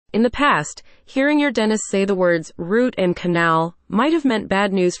In the past, hearing your dentist say the words root and canal might have meant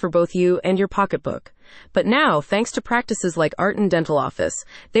bad news for both you and your pocketbook. But now, thanks to practices like Art and Dental Office,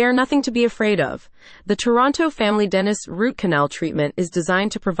 they are nothing to be afraid of. The Toronto Family Dentist Root Canal Treatment is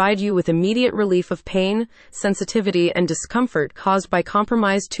designed to provide you with immediate relief of pain, sensitivity, and discomfort caused by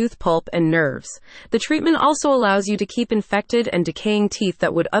compromised tooth pulp and nerves. The treatment also allows you to keep infected and decaying teeth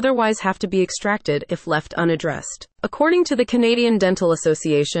that would otherwise have to be extracted if left unaddressed. According to the Canadian Dental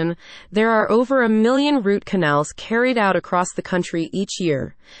Association, there are over 1 million root canals carried out across the country each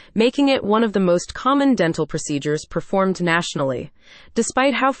year, making it one of the most common dental procedures performed nationally.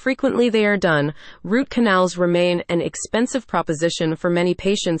 Despite how frequently they are done, root canals remain an expensive proposition for many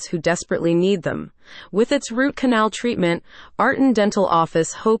patients who desperately need them. With its root canal treatment, Art and Dental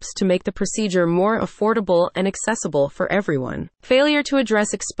Office hopes to make the procedure more affordable and accessible for everyone. Failure to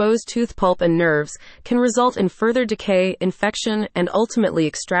address exposed tooth pulp and nerves can result in further decay, infection, and ultimately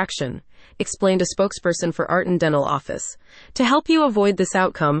extraction, explained a spokesperson for Art and Dental Office. To help you avoid this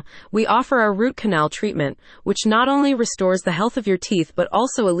outcome, we offer our root canal treatment, which not only restores the health of your teeth but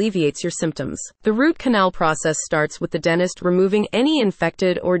also alleviates your symptoms. The root canal process starts with the dentist removing any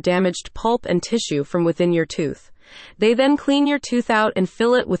infected or damaged pulp and tissue from within your tooth. They then clean your tooth out and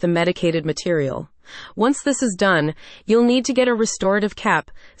fill it with a medicated material. Once this is done, you'll need to get a restorative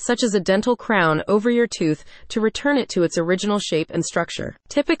cap, such as a dental crown, over your tooth to return it to its original shape and structure.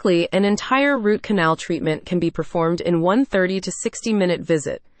 Typically, an entire root canal treatment can be performed in one 30 to 60-minute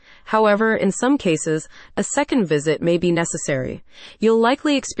visit. However, in some cases, a second visit may be necessary. You'll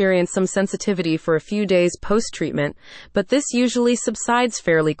likely experience some sensitivity for a few days post-treatment, but this usually subsides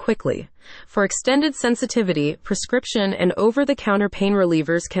fairly quickly. For extended sensitivity, prescription and over-the-counter pain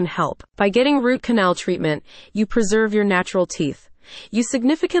relievers can help. By getting root canal treatment, you preserve your natural teeth. You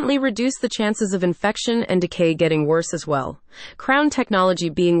significantly reduce the chances of infection and decay getting worse as well. Crown technology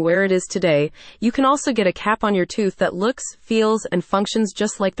being where it is today, you can also get a cap on your tooth that looks, feels, and functions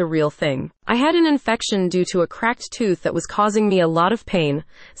just like the real thing. I had an infection due to a cracked tooth that was causing me a lot of pain,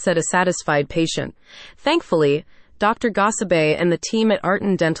 said a satisfied patient. Thankfully, Dr. Gossabe and the team at Art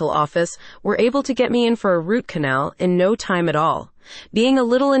and Dental Office were able to get me in for a root canal in no time at all. Being a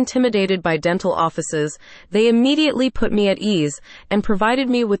little intimidated by dental offices, they immediately put me at ease and provided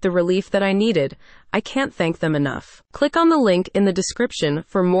me with the relief that I needed. I can't thank them enough. Click on the link in the description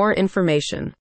for more information.